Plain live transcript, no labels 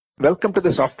Welcome to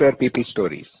the Software People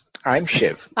Stories. I'm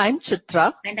Shiv. I'm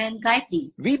Chitra. And I'm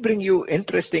Gayatri. We bring you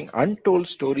interesting, untold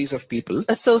stories of people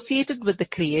Associated with the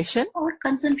creation or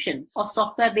consumption of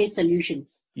software-based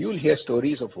solutions. You'll hear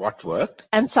stories of what worked,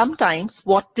 and sometimes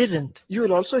what didn't, you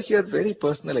will also hear very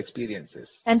personal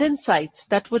experiences. and insights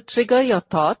that would trigger your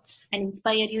thoughts and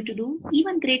inspire you to do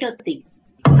even greater things.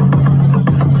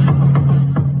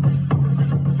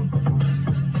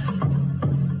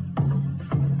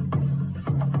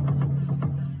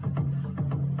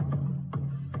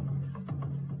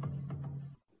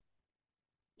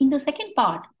 In the second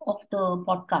part of the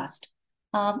podcast,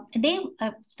 Dave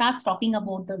starts talking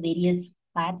about the various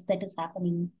fads that is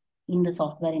happening in the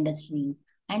software industry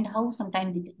and how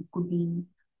sometimes it could be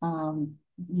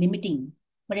limiting.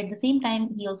 But at the same time,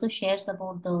 he also shares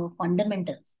about the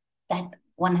fundamentals that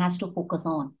one has to focus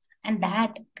on, and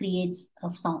that creates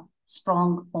a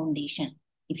strong foundation,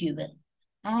 if you will.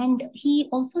 And he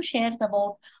also shares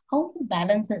about how he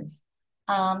balances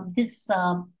this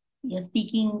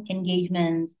speaking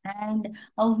engagements and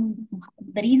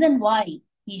the reason why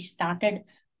he started,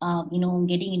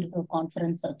 getting into the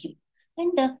conference circuit.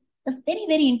 And there's very,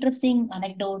 very interesting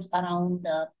anecdotes around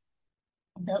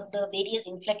the various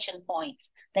inflection points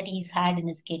that he's had in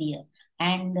his career.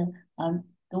 And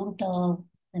don't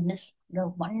miss the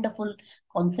wonderful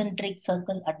concentric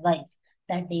circle advice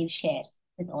that Dave shares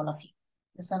with all of you.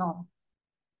 Listen on.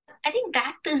 I think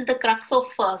that is the crux of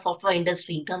software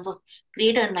industry in terms of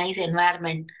create a nice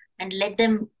environment and let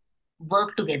them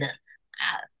work together.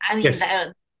 Yes.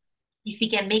 If we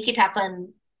can make it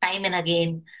happen time and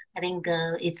again, I think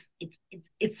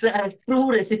it's a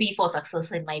true recipe for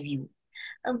success in my view.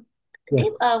 Yes.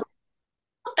 Dave,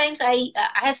 sometimes I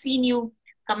have seen you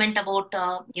comment about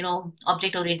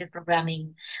object-oriented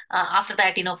programming. After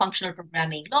that, functional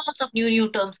programming. Lots of new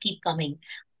terms keep coming.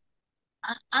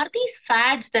 Are these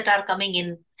fads that are coming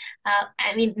in?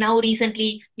 Now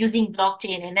recently using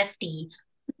blockchain, NFT,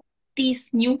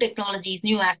 these new technologies,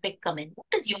 new aspects come in. What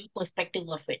is your perspective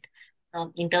of it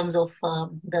in terms of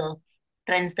the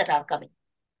trends that are coming?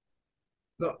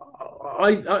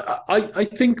 I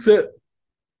think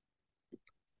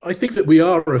that we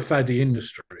are a faddy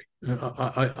industry.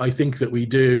 I think that we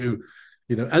do.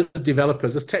 As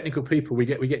developers, as technical people, we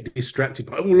get distracted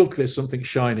by, oh, look, there's something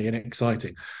shiny and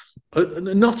exciting.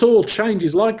 Not all change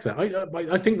is like that.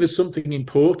 I think there's something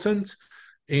important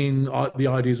in the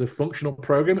ideas of functional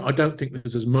programming. I don't think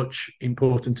there's as much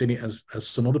important in it as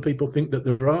some other people think that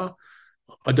there are.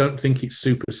 I don't think it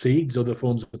supersedes other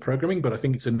forms of programming, but I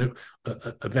think it's a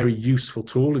very useful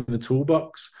tool in the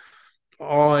toolbox.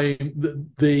 One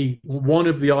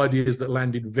of the ideas that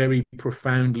landed very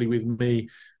profoundly with me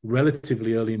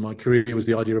relatively early in my career was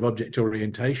the idea of object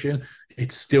orientation.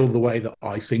 It's still the way that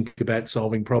I think about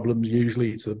solving problems.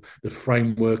 Usually it's the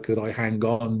framework that I hang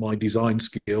on my design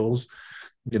skills,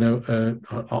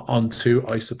 onto,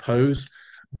 I suppose.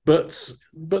 But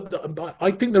I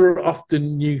think there are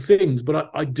often new things, but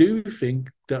I do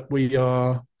think that we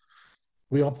are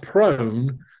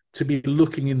prone to be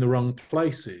looking in the wrong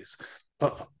places.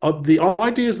 The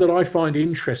ideas that I find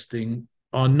interesting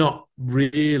are not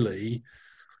really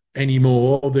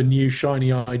anymore the new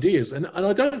shiny ideas, and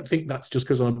I don't think that's just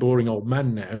because I'm a boring old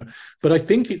man now, but I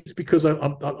think it's because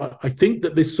I think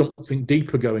that there's something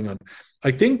deeper going on.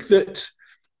 I think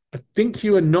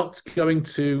you are not going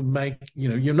to make,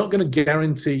 you're not going to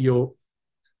guarantee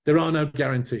there are no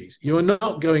guarantees. You are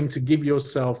not going to give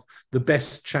yourself the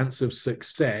best chance of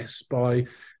success by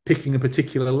picking a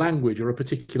particular language or a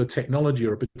particular technology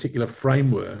or a particular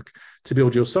framework to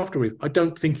build your software with. I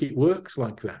don't think it works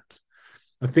like that.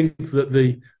 I think that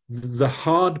the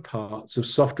hard parts of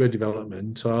software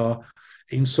development are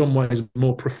in some ways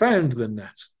more profound than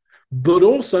that, but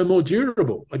also more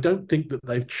durable. I don't think that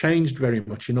they've changed very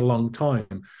much in a long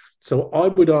time. So I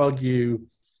would argue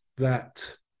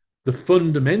that the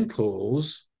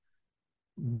fundamentals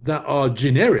that are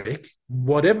generic,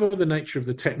 whatever the nature of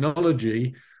the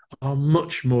technology, are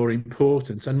much more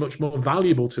important and much more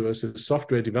valuable to us as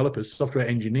software developers, software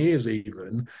engineers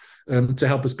even, to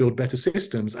help us build better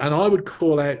systems. And I would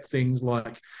call out things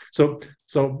like, so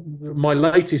my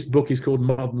latest book is called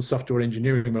Modern Software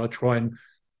Engineering, where I try and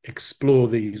explore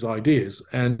these ideas.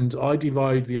 And I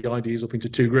divide the ideas up into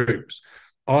two groups.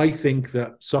 I think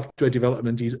that software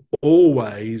development is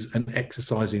always an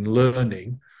exercise in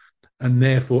learning, and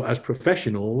therefore, as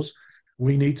professionals,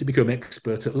 we need to become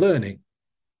expert at learning.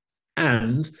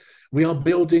 And we are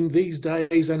building these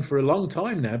days, and for a long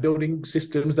time now, building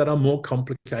systems that are more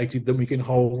complicated than we can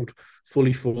hold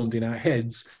fully formed in our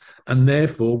heads. And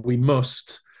therefore, we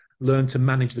must learn to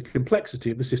manage the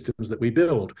complexity of the systems that we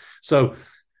build. So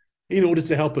in order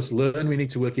to help us learn, we need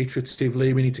to work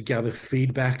iteratively. We need to gather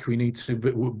feedback. We need to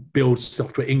build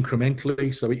software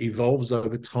incrementally so it evolves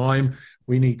over time.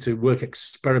 We need to work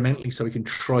experimentally so we can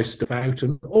try stuff out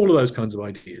and all of those kinds of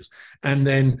ideas. And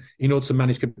then in order to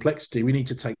manage complexity, we need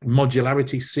to take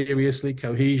modularity seriously,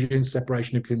 cohesion,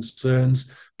 separation of concerns,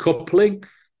 coupling,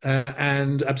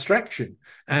 and abstraction.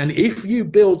 And if you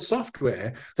build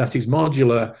software that is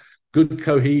modular, good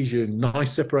cohesion,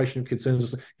 nice separation of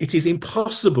concerns, it is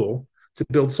impossible to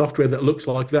build software that looks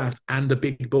like that and a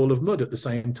big ball of mud at the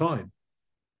same time.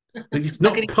 It's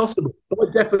not possible by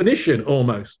definition,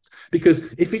 almost,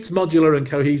 because if it's modular and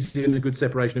cohesive and a good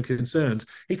separation of concerns,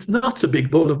 it's not a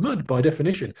big ball of mud by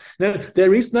definition. Now,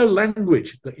 there is no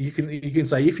language that you can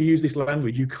say, if you use this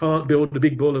language, you can't build a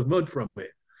big ball of mud from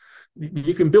it.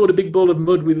 You can build a big ball of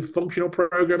mud with functional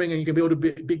programming, and you can build a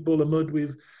big ball of mud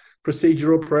with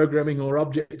procedural programming or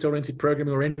object-oriented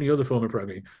programming or any other form of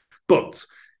programming. But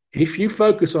if you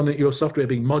focus on your software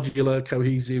being modular,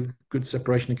 cohesive, good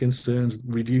separation of concerns,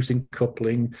 reducing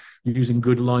coupling, using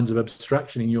good lines of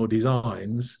abstraction in your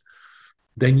designs,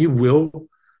 then you will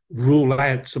rule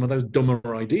out some of those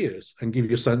dumber ideas and give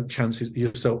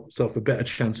yourself a better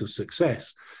chance of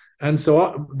success. And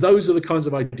so those are the kinds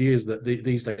of ideas that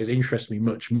these days interest me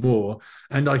much more,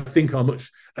 and I think are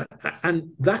much, and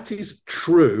that is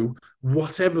true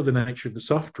whatever the nature of the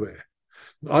software.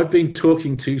 I've been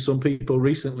talking to some people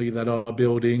recently that are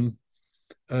building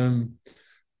plugins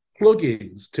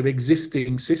to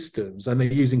existing systems, and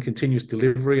they're using continuous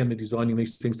delivery, and they're designing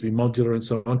these things to be modular and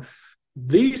so on.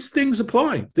 These things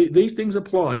apply. These things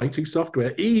apply to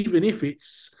software, even if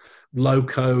it's low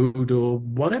code or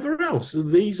whatever else.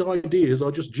 These ideas are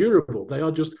just durable. They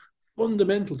are just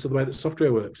fundamental to the way that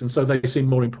software works. And so they seem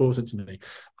more important to me.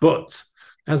 But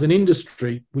as an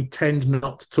industry, we tend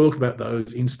not to talk about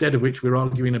those, instead of which we're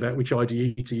arguing about which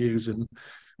IDE to use and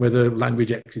whether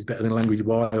language X is better than language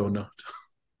Y or not.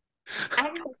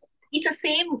 And it's the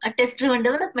same test-driven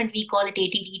development. We call it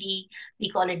ATDD, we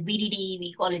call it BDD,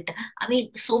 we call it, I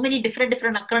mean, so many different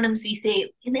acronyms we say.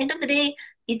 In the end of the day,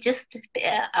 it's just,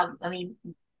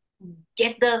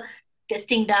 get the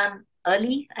testing done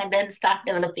early and then start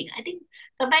developing. I think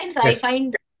sometimes I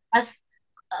find us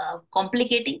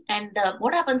complicating, and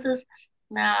what happens is,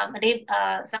 Dave,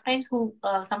 sometimes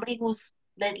somebody who's,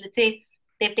 let's say,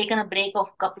 they've taken a break of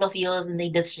a couple of years in the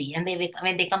industry, and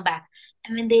when they come back,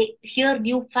 and when they hear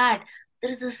new fad,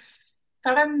 there is this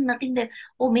sudden nothing that,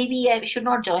 oh, maybe I should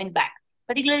not join back.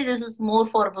 Particularly, this is more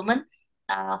for women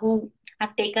who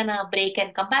have taken a break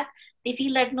and come back. They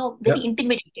feel that, no, very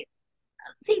intimidated.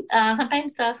 See,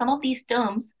 sometimes some of these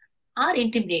terms are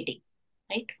intimidating,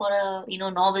 right? For a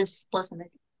novice person.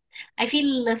 I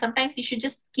feel sometimes you should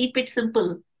just keep it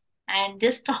simple and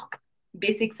just talk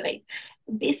basics, right?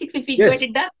 Basics, if we get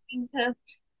it done,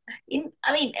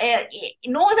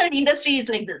 no other industry is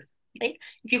like this, right?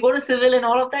 If you go to civil and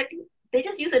all of that, they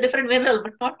just use a different mineral,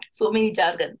 but not so many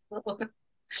jargon.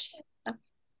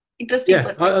 Interesting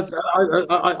perspective.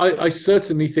 I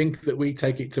certainly think that we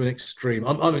take it to an extreme.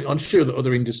 I'm sure that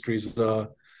other industries are,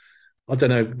 I don't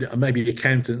know, maybe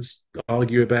accountants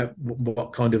argue about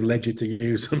what kind of ledger to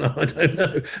use, and I don't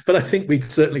know, but I think we'd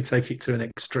certainly take it to an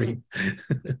extreme.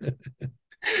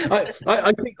 I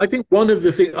think one of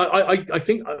the things, I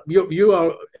think you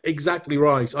are exactly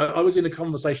right. I was in a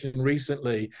conversation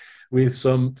recently with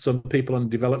some people on the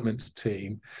development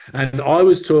team, and I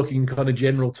was talking kind of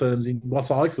general terms in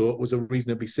what I thought was a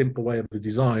reasonably simple way of the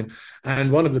design,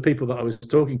 and one of the people that I was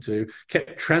talking to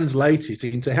kept translating it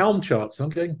into Helm charts. I'm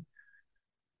going,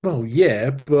 well,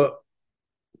 yeah, but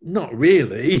not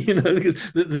really,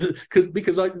 because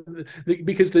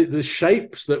the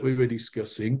shapes that we were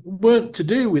discussing weren't to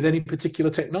do with any particular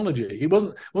technology. It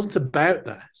wasn't about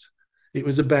that. It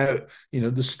was about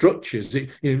the structures,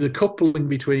 the coupling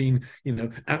between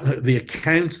the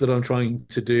account that I'm trying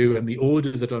to do and the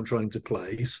order that I'm trying to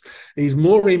place is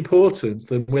more important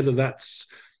than whether that's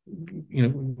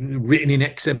written in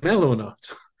XML or not.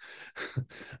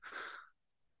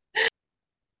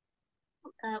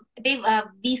 Dave,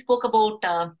 we spoke about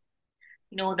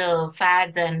the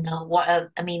fads and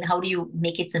how do you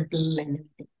make it simple and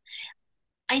everything.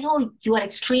 I know you are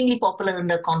extremely popular in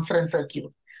the conference circuit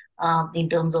in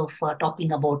terms of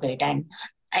talking about it, and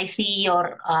I see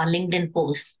your LinkedIn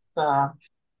posts. I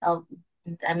don't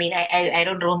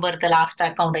remember the last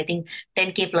account. I think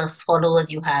 10K plus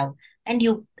followers you have, and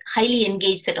you highly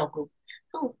engaged set of group.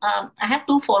 So I have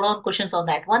two follow-on questions on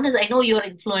that. One is, I know you're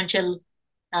influential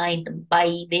by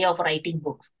way of writing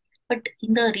books, but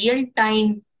in the real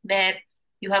time where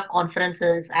you have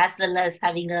conferences as well as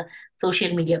having a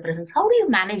social media presence. How do you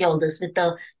manage all this with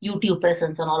the YouTube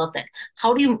presence and all of that?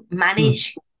 How do you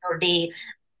manage your day?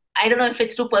 I don't know if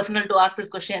it's too personal to ask this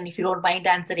question. If you don't mind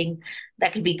answering,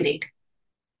 that will be great.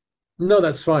 No,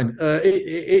 that's fine.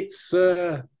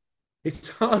 It's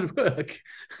hard work,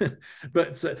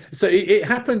 but so it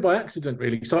happened by accident,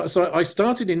 really. So I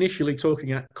started initially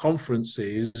talking at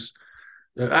conferences.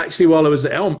 Actually, while I was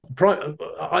at Elm,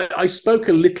 I spoke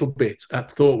a little bit at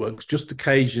ThoughtWorks, just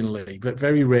occasionally, but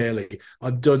very rarely.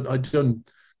 I'd done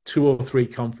 2 or 3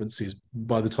 conferences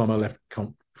by the time I left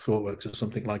ThoughtWorks or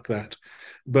something like that.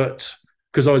 But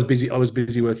because I was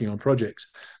busy working on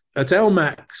projects at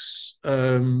LMAX.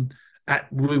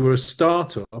 We were a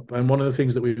startup, and one of the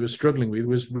things that we were struggling with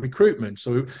was recruitment.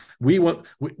 So we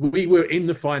were in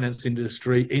the finance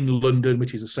industry in London,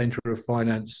 which is a centre of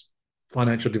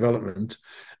financial development,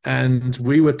 and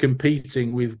we were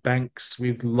competing with banks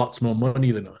with lots more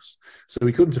money than us. So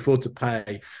we couldn't afford to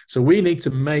pay. So we need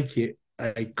to make it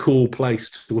a cool place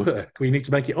to work. We need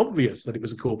to make it obvious that it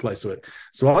was a cool place to work.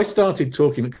 So I started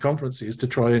talking at conferences to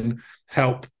try and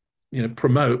help,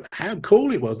 promote how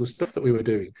cool it was, the stuff that we were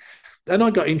doing. And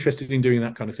I got interested in doing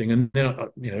that kind of thing, and then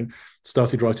I,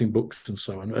 started writing books and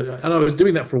so on. And I was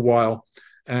doing that for a while,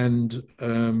 and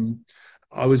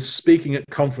I was speaking at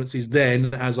conferences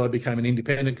then as I became an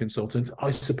independent consultant.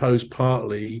 I suppose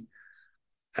partly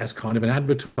as kind of an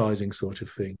advertising sort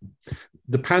of thing.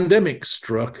 The pandemic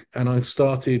struck, and I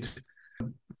started.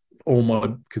 All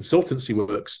my consultancy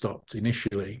work stopped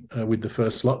initially with the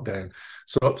first lockdown.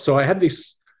 So I had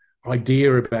this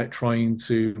idea about trying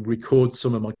to record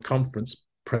some of my conference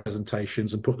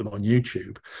presentations and put them on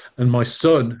YouTube. And my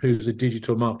son, who's a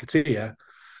digital marketeer,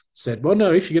 said, well,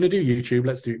 no, if you're going to do YouTube,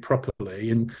 let's do it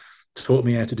properly, and taught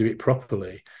me how to do it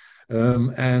properly,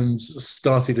 and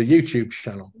started a YouTube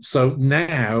channel. So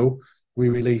now we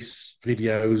release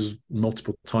videos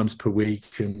multiple times per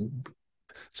week, and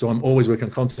so I'm always working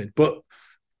on content. But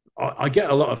I get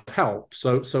a lot of help.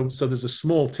 So there's a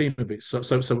small team of it. So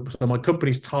my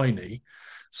company's tiny.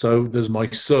 So there's my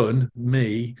son,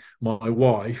 me, my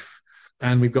wife,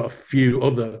 and we've got a few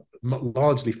other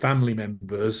largely family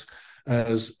members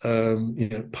as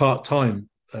part-time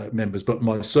members. But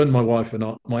my son, my wife,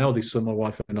 and my eldest son, my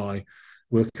wife, and I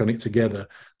work on it together.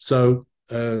 So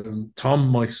Tom,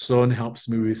 my son, helps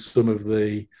me with some of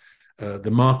the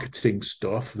marketing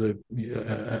stuff, and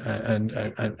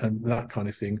that kind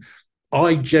of thing.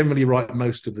 I generally write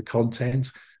most of the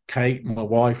content. Kate, my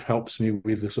wife, helps me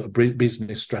with the sort of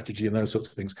business strategy and those sorts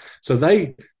of things. So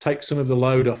they take some of the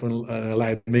load off and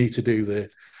allow me to do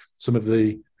some of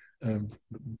the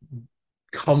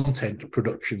content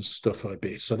production stuff a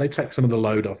bit. So they take some of the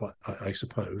load off, I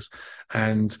suppose,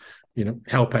 and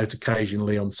help out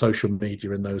occasionally on social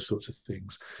media and those sorts of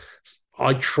things.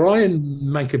 I try and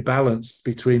make a balance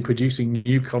between producing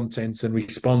new content and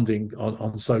responding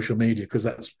on social media, because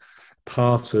that's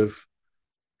part of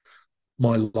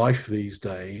my life these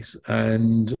days.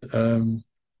 And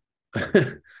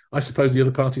I suppose the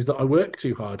other part is that I work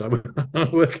too hard.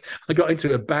 I got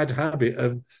into a bad habit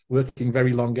of working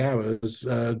very long hours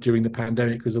during the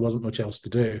pandemic because there wasn't much else to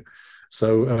do.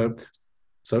 So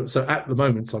at the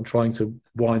moment, I'm trying to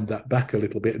wind that back a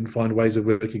little bit and find ways of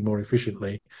working more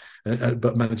efficiently,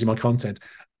 but managing my content.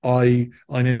 I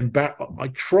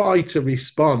try to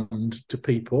respond to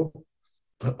people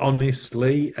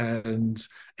honestly and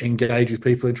engage with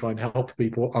people and try and help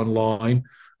people online.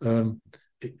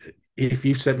 If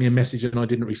you've sent me a message and I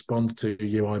didn't respond to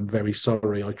you, I'm very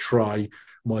sorry. I try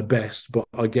my best, but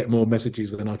I get more messages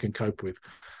than I can cope with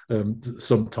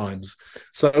sometimes.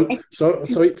 So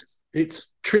it's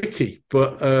tricky,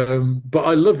 but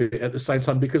I love it at the same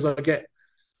time, because I get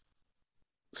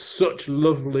such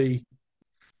lovely.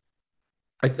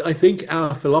 I think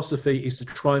our philosophy is to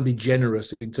try and be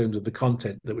generous in terms of the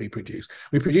content that we produce.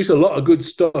 We produce a lot of good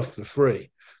stuff for free.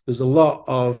 There's a lot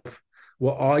of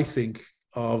what I think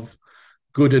of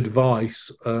good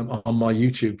advice on my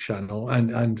YouTube channel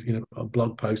and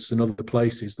blog posts and other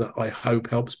places that I hope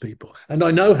helps people. And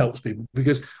I know helps people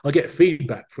because I get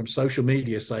feedback from social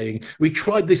media saying, we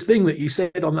tried this thing that you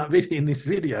said on that video in this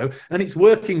video and it's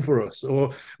working for us,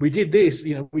 or we did this,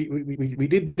 we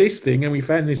did this thing and we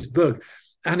found this bug.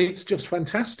 And it's just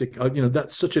fantastic.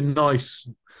 That's such a nice,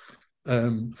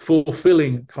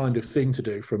 fulfilling kind of thing to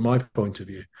do from my point of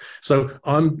view. So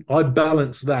I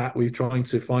balance that with trying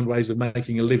to find ways of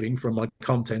making a living from my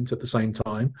content at the same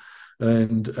time.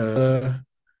 And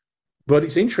but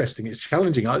it's interesting. It's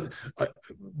challenging.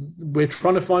 We're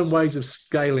trying to find ways of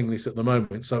scaling this at the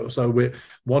moment. So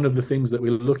one of the things that we're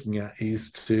looking at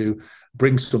is to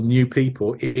bring some new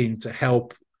people in to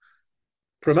help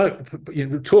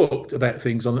talked about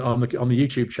things on the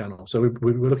YouTube channel. So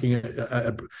we were looking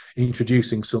at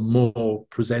introducing some more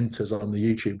presenters on the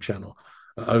YouTube channel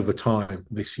over time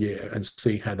this year and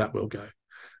see how that will go.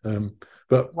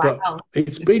 But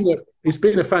it's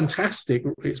been a fantastic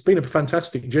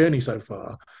journey so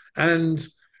far, and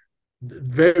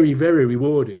very, very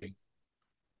rewarding.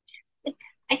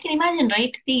 I can imagine,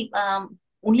 right? See,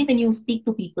 only when you speak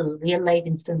to people, real life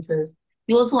instances,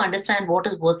 you also understand what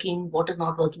is working, what is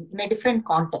not working in a different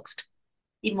context.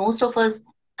 See, most of us,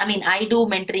 I mean, I do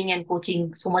mentoring and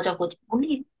coaching, so much of coaching.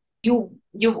 Only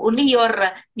only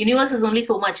your universe is only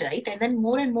so much, right? And then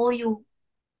more and more you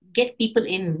get people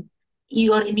in,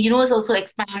 your universe also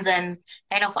expands and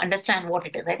kind of understand what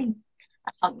it is. I think.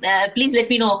 Please let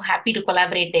me know. Happy to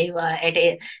collaborate, Dave, at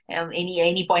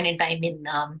any point in time in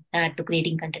to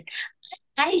creating content.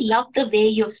 I love the way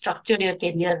you've structured your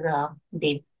career,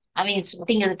 Dave. I mean,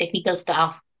 starting as a technical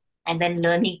staff and then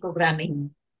learning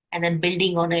programming and then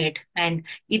building on it and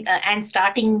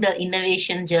starting the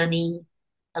innovation journey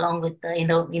along with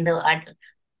the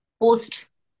post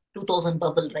 2000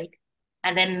 bubble, right?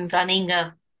 And then running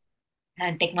a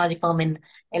technology firm in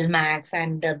LMAX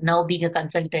and now being a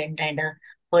consultant and a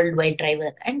worldwide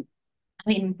driver. And I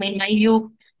mean, in my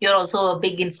view, you're also a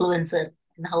big influencer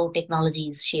in how technology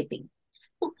is shaping.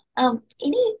 So,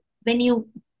 when you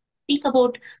speak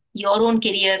about your own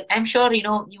career, I'm sure you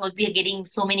must be getting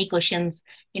so many questions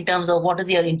in terms of what is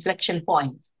your inflection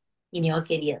points in your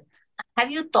career. Have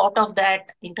you thought of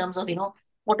that in terms of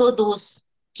what were those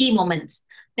key moments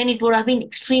when it would have been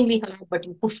extremely hard, but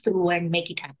you push through and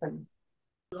make it happen?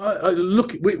 I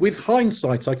look with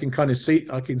hindsight, I can kind of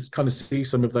see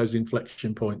some of those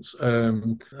inflection points.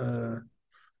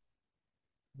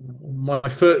 My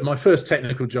first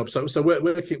technical job, so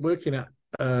working at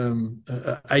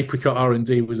Apricot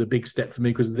R&D was a big step for me,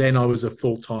 because then I was a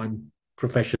full-time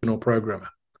professional programmer.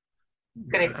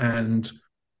 Correct. And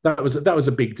that was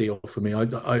a big deal for me.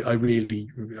 I really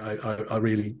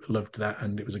loved that,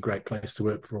 and it was a great place to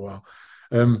work for a while.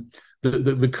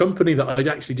 The company that I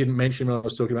actually didn't mention when I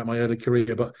was talking about my early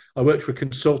career, but I worked for a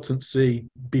consultancy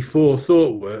before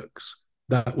ThoughtWorks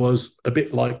that was a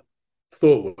bit like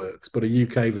ThoughtWorks, but a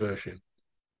UK version.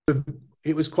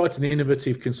 It was quite an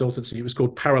innovative consultancy. It was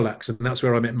called Parallax, and that's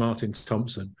where I met Martin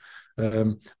Thompson.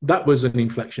 That was an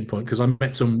inflection point, because I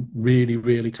met some really,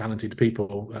 really talented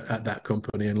people at that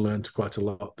company and learned quite a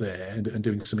lot there and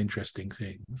doing some interesting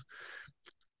things.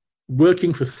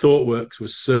 Working for ThoughtWorks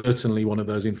was certainly one of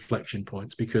those inflection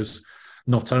points, because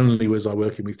not only was I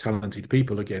working with talented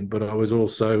people again, but I was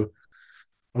also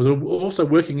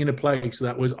working in a place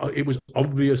that it was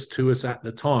obvious to us at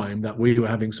the time that we were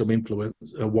having some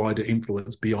influence, a wider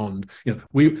influence beyond.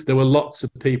 There were lots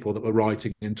of people that were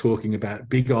writing and talking about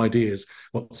big ideas,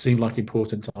 what seemed like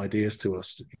important ideas to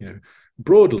us,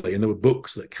 broadly, and there were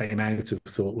books that came out of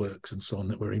ThoughtWorks and so on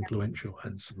that were influential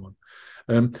and so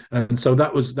on. And so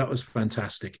that was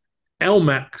fantastic.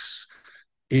 LMAX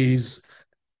is,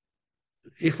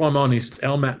 if I'm honest,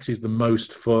 LMAX is the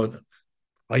most fun.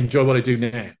 I enjoy what I do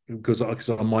now because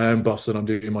I'm my own boss and I'm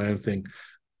doing my own thing.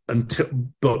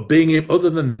 But other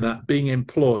than that, being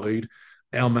employed,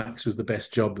 LMAX was the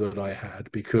best job that I had,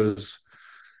 because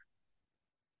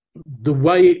the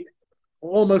way,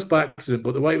 almost by accident,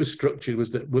 but the way it was structured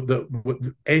was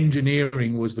that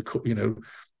engineering was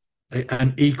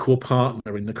an equal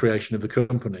partner in the creation of the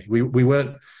company. We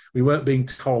weren't being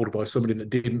told by somebody that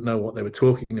didn't know what they were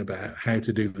talking about how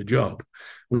to do the job.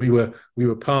 We were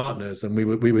partners, and we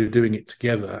were doing it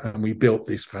together, and we built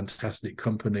this fantastic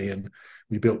company, and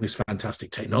we built this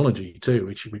fantastic technology too,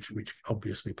 which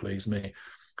obviously pleased me.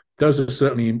 Those are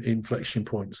certainly inflection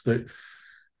points. That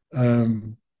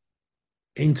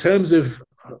in terms of,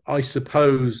 I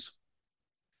suppose,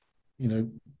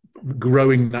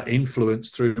 growing that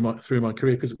influence through my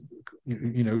career, because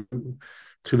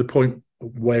to the point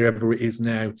wherever it is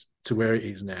now to where it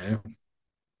is now,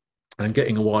 and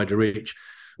getting a wider reach,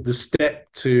 the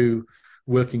step to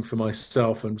working for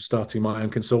myself and starting my own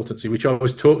consultancy, which I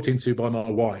was talked into by my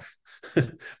wife,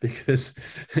 because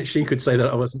she could say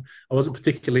that I wasn't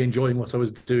particularly enjoying what I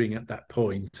was doing at that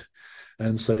point.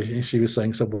 And so she was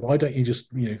saying, so why don't you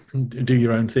just do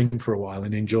your own thing for a while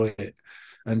and enjoy it?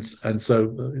 And so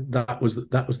that was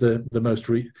the most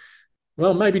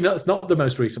well, maybe that's not the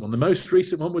most recent one. The most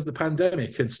recent one was the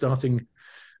pandemic and starting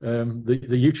the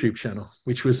YouTube channel,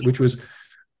 which was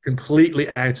completely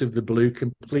out of the blue,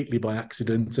 completely by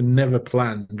accident, and never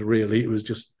planned really. It was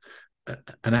just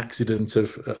an accident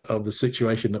of the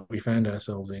situation that we found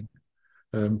ourselves in.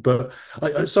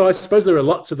 So I suppose there are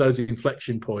lots of those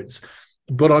inflection points.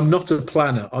 but I'm not a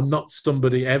planner. I'm not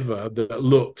somebody ever that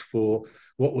looked for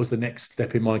what was the next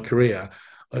step in my career.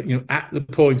 At the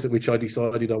point at which I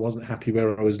decided I wasn't happy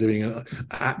where I was doing,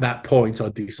 at that point,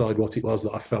 I'd decide what it was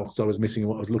that I felt I was missing and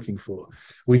what I was looking for.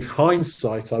 With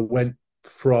hindsight, I went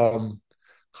from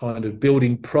kind of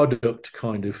building product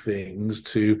kind of things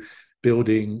to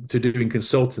doing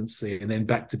consultancy, and then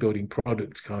back to building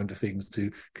product kind of things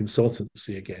to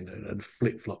consultancy again, and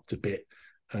flip-flopped a bit.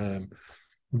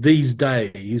 These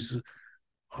days,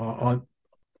 I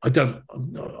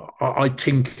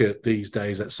tinker these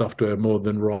days at software more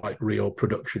than write real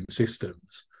production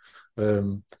systems,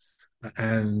 and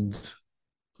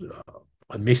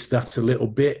I miss that a little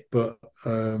bit. But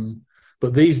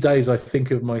these days I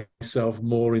think of myself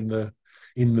more in the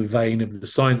vein of the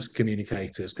science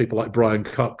communicators, people like Brian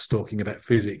Cox talking about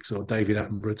physics or David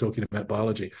Attenborough talking about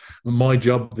biology. And my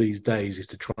job these days is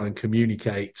to try and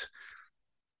communicate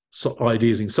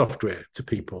ideas in software to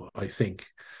people, I think,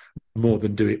 more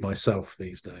than do it myself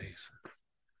these days.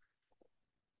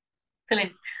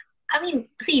 Excellent. I mean,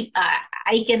 see,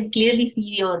 I can clearly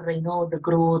see your, the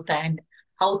growth and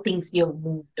how things you have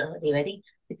moved.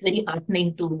 It's very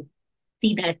heartening to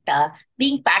see that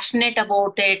being passionate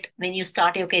about it when you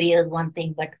start your career is one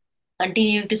thing, but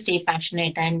continuing to stay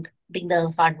passionate and doing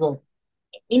the hard work.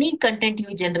 Any content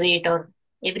you generate, or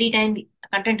every time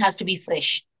content has to be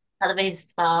fresh.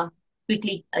 Otherwise,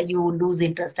 quickly you lose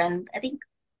interest. And I think,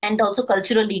 and also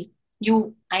culturally,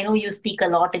 I know you speak a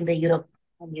lot in the Europe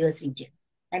and US region,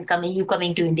 and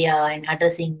coming to India and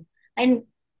addressing and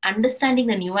understanding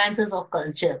the nuances of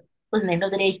culture. Because at the end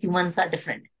of the day, humans are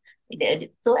different.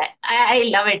 So I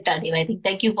love it, Dave. I think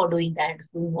thank you for doing that,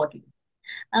 doing what you do.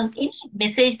 Any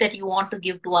message that you want to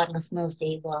give to our listeners,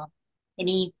 Dave?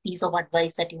 Any piece of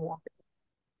advice that you want to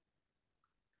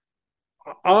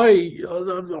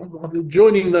I'm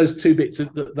joining those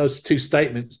two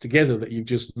statements together that you've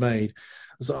just made.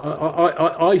 So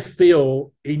I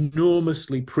feel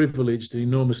enormously privileged and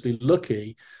enormously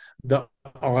lucky that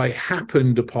I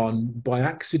happened upon by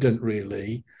accident,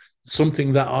 really,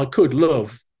 something that I could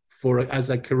love as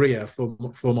a career for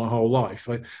my whole life.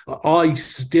 I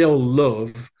still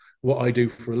love what I do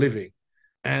for a living,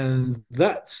 and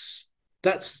that's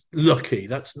lucky.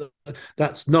 That's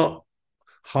not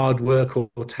hard work or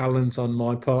talent on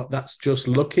my part. That's just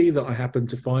lucky that I happened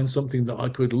to find something that I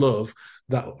could love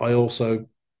that I also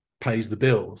pays the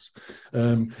bills,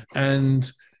 and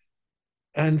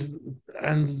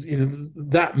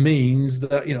that means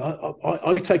that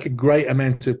I take a great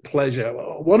amount of pleasure.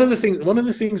 One of the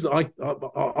things that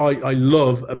I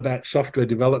love about software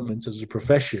development as a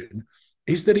profession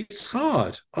is that it's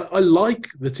hard. I like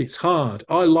that it's hard.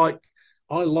 I like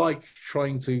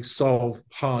trying to solve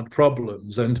hard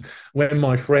problems. And when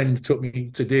my friend took me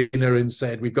to dinner and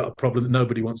said, we've got a problem that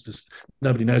nobody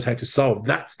knows how to solve,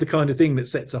 that's the kind of thing that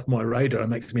sets off my radar and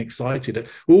makes me excited. I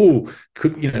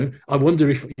wonder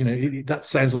if, that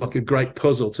sounds like a great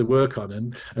puzzle to work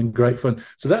on and great fun.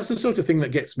 So that's the sort of thing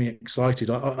that gets me excited.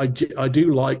 I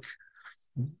do like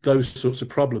those sorts of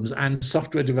problems, and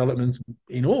software development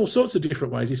in all sorts of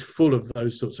different ways is full of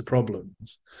those sorts of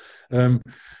problems.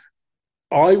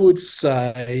 I would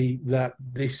say that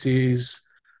this is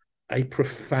a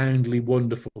profoundly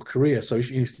wonderful career. So,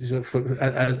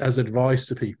 as advice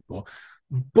to people,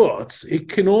 but it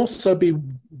can also be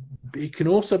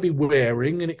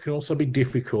wearing, and it can also be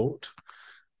difficult.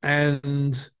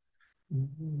 And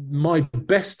my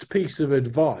best piece of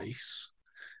advice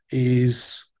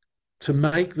is to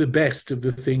make the best of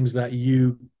the things that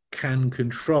you can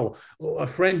control. A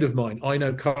friend of mine, I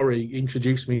know Corrie,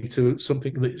 introduced me to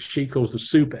something that she calls the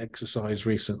soup exercise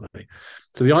recently.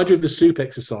 So the idea of the soup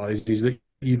exercise is that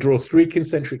you draw 3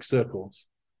 concentric circles,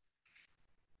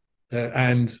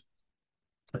 and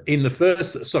in the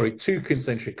first, 2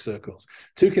 concentric circles,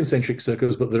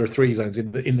 but there are 3 zones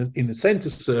in the center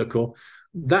circle.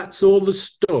 That's all the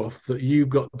stuff that you've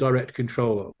got direct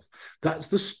control of. That's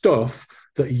the stuff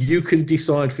that you can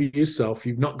decide for yourself.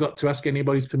 You've not got to ask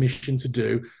anybody's permission to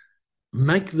do.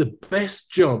 Make the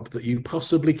best job that you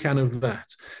possibly can of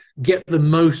that. Get the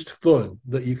most fun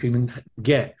that you can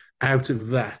get out of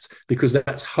that, because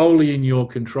that's wholly in your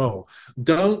control.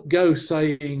 Don't go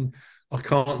saying, I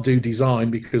can't do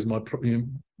design because my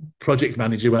project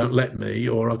manager won't let me,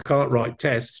 or I can't write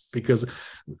tests, because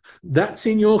that's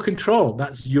in your control.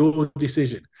 That's your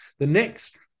decision. The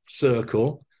next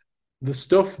circle, the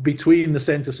stuff between the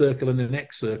center circle and the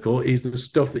next circle, is the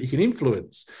stuff that you can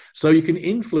influence. So you can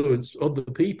influence other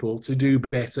people to do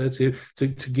better, to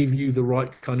give you the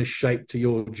right kind of shape to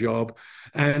your job.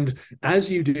 And as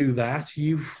you do that,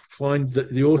 you find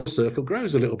that your circle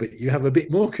grows a little bit. You have a bit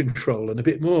more control and a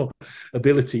bit more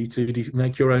ability to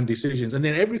make your own decisions. And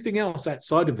then everything else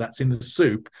outside of that's in the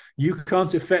soup. You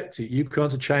can't affect it. You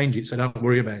can't change it. So don't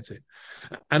worry about it.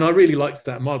 And I really liked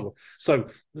that model. So,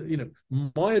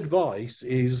 my advice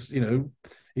is,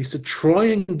 is to try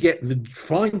and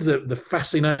find the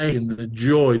fascination, the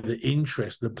joy, the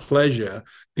interest, the pleasure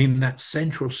in that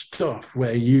central stuff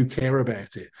where you care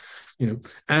about it,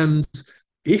 and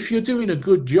if you're doing a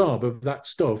good job of that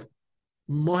stuff,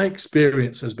 my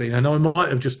experience has been, and I might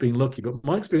have just been lucky, but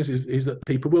my experience is that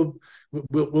people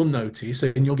will notice,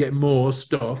 and you'll get more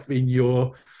stuff in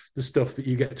the stuff that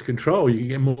you get to control. You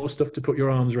get more stuff to put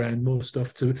your arms around, more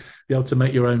stuff to be able to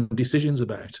make your own decisions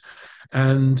about,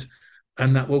 and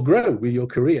that will grow with your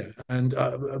career. And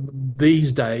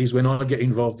these days, when I get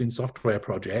involved in software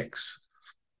projects,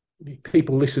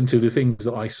 people listen to the things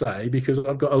that I say because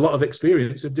I've got a lot of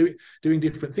experience of doing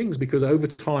different things, because over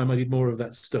time I did more of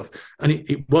that stuff. And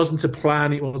it wasn't a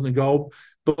plan, it wasn't a goal,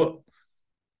 but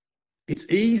it's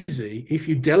easy if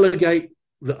you delegate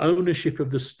the ownership of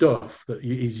the stuff that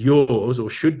is yours or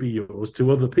should be yours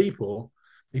to other people.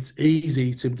 It's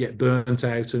easy to get burnt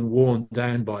out and worn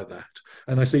down by that.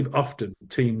 And I see often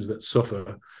teams that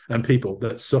suffer and people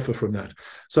that suffer from that.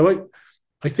 So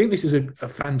I think this is a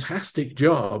fantastic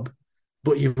job,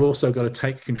 but you've also got to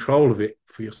take control of it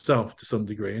for yourself to some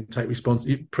degree and take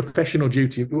professional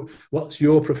duty. What's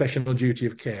your professional duty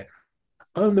of care?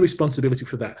 Own the responsibility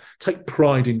for that. Take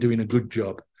pride in doing a good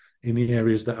job in the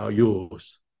areas that are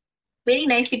yours. Very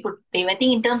nicely put, Dave. I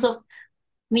think in terms of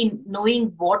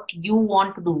knowing what you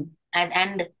want to do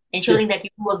and ensuring that you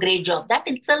do a great job, that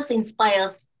itself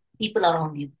inspires people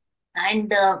around you. And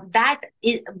that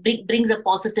brings a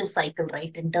positive cycle,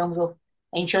 right? In terms of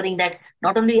ensuring that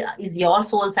not only is your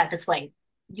soul satisfied,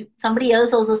 somebody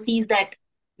else also sees that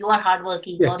you are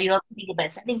hardworking, yes, or you are doing the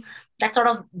best. I think that sort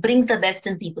of brings the best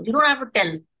in people. You don't have to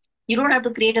tell. You don't have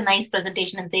to create a nice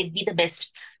presentation and say, be the best.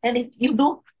 And if you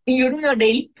do your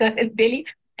daily,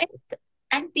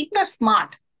 and people are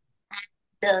smart.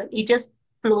 And it just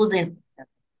flows in. I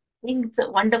think it's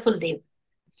a wonderful day.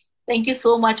 Thank you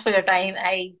so much for your time.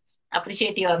 I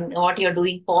appreciate what you're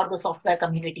doing for the software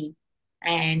community.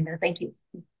 And thank you.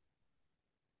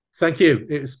 Thank you.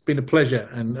 It's been a pleasure.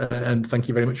 And thank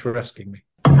you very much for asking me.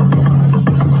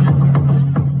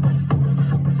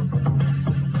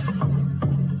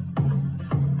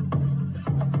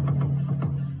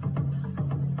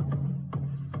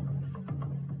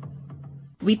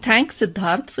 We thank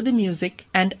Siddharth for the music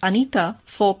and Anita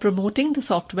for promoting the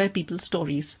Software People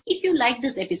Stories. If you like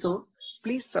this episode,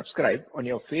 please subscribe on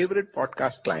your favorite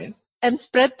podcast client and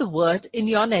spread the word in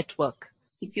your network.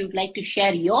 If you'd like to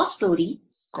share your story,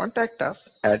 contact us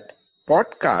at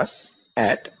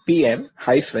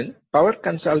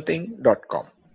podcasts@pm-powerconsulting.com.